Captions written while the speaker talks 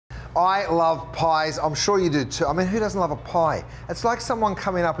I love pies. I'm sure you do too. I mean, who doesn't love a pie? It's like someone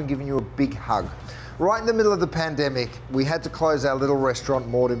coming up and giving you a big hug. Right in the middle of the pandemic, we had to close our little restaurant,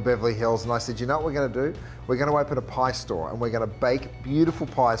 Maud, in Beverly Hills, and I said, you know what we're going to do? We're going to open a pie store, and we're going to bake beautiful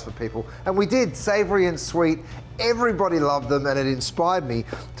pies for people. And we did, savory and sweet. Everybody loved them, and it inspired me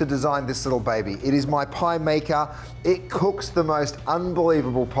to design this little baby. It is my pie maker. It cooks the most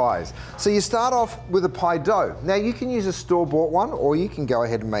unbelievable pies. So you start off with a pie dough. Now, you can use a store-bought one, or you can go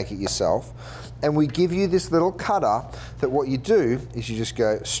ahead and make it yourself. And we give you this little cutter that what you do is you just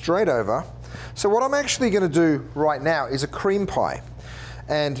go straight over. So what I'm actually going to do right now is a cream pie.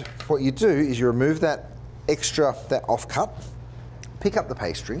 And what you do is you remove that extra, that offcut, pick up the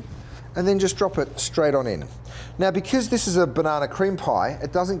pastry, and then just drop it straight on in. Now, because this is a banana cream pie,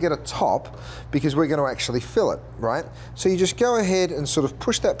 it doesn't get a top because we're going to actually fill it, right? So you just go ahead and sort of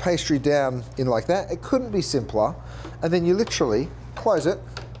push that pastry down in like that. It couldn't be simpler. And then you literally close it,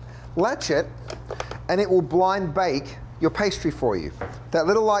 latch it, and it will blind bake your pastry for you. That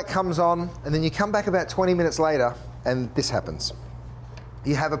little light comes on, and then you come back about 20 minutes later, and this happens.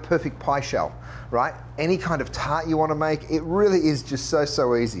 You have a perfect pie shell, right? Any kind of tart you want to make, it really is just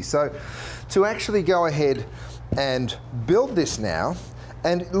so easy. So to actually go ahead and build this now,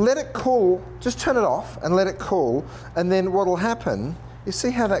 and let it cool, just turn it off and let it cool, and then what'll happen, you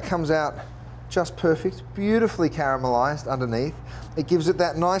see how that comes out just perfect, beautifully caramelized underneath. It gives it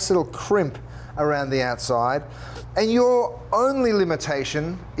that nice little crimp around the outside. And your only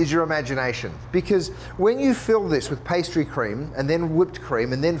limitation is your imagination, because when you fill this with pastry cream and then whipped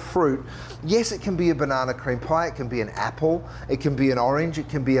cream and then fruit, yes, it can be a banana cream pie, it can be an apple, it can be an orange, it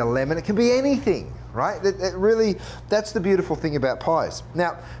can be a lemon, it can be anything, right? It really, that's the beautiful thing about pies.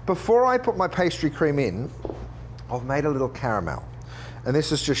 Now, before I put my pastry cream in, I've made a little caramel. And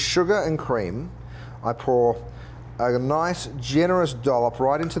this is just sugar and cream. I pour a nice, generous dollop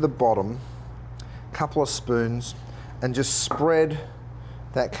right into the bottom, couple of spoons, and just spread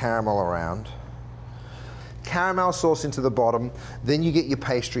that caramel around. Caramel sauce into the bottom, then you get your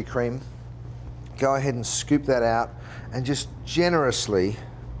pastry cream. Go ahead and scoop that out and just generously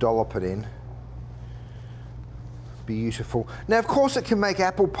dollop it in. Beautiful. Now, of course, it can make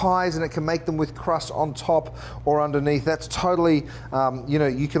apple pies and it can make them with crust on top or underneath. That's totally, you know,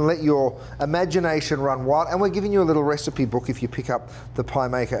 you can let your imagination run wild. And we're giving you a little recipe book if you pick up the Pie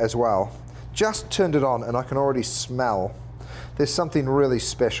Maker as well. Just turned it on and I can already smell. There's something really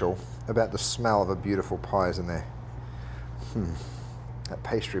special about the smell of a beautiful pie, isn't there? That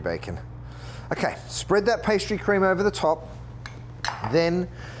pastry bacon. Okay, spread that pastry cream over the top. Then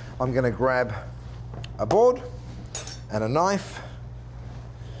I'm going to grab a board and a knife.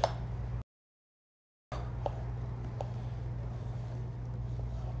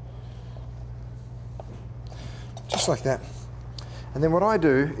 Just like that. And then what I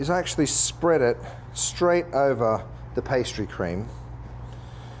do is I actually spread it straight over the pastry cream.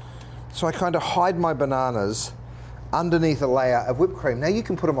 So I kind of hide my bananas underneath a layer of whipped cream. Now you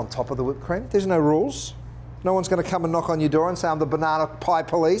can put them on top of the whipped cream. There's no rules. No one's going to come and knock on your door and say, I'm the banana pie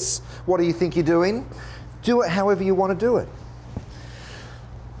police. What do you think you're doing? Do it however you want to do it.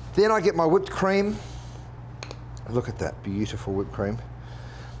 Then I get my whipped cream. Look at that beautiful whipped cream.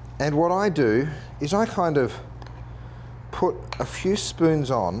 And what I do is I kind of put a few spoons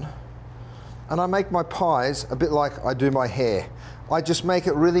on, and I make my pies a bit like I do my hair. I just make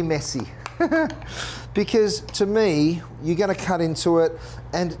it really messy. Because to me, you're going to cut into it,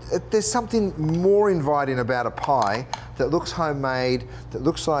 and there's something more inviting about a pie that looks homemade, that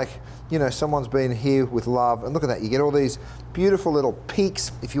looks like, you know, someone's been here with love. And look at that, you get all these beautiful little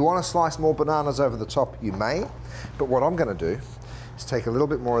peaks. If you want to slice more bananas over the top, you may. But what I'm going to do is take a little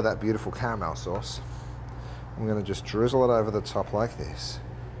bit more of that beautiful caramel sauce. I'm going to just drizzle it over the top like this.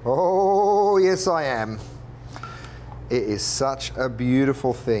 Oh, yes I am. It is such a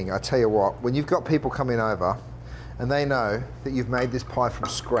beautiful thing. I tell you what, when you've got people coming over and they know that you've made this pie from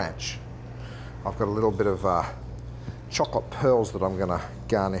scratch, I've got a little bit of chocolate pearls that I'm going to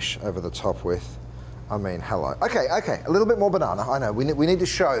garnish over the top with. I mean, hello. Okay, a little bit more banana. I know, we need to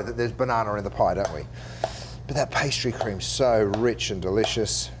show that there's banana in the pie, don't we? But that pastry cream's so rich and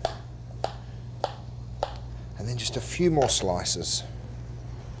delicious. And then just a few more slices.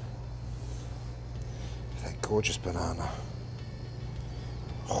 That gorgeous banana.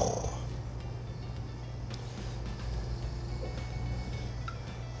 Oh.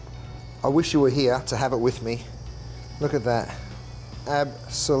 I wish you were here to have it with me. Look at that.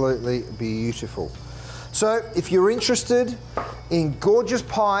 Absolutely beautiful. So if you're interested in gorgeous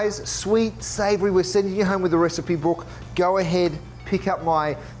pies, sweet, savory, we're sending you home with the recipe book. Go ahead, pick up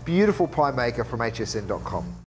my beautiful pie maker from hsn.com.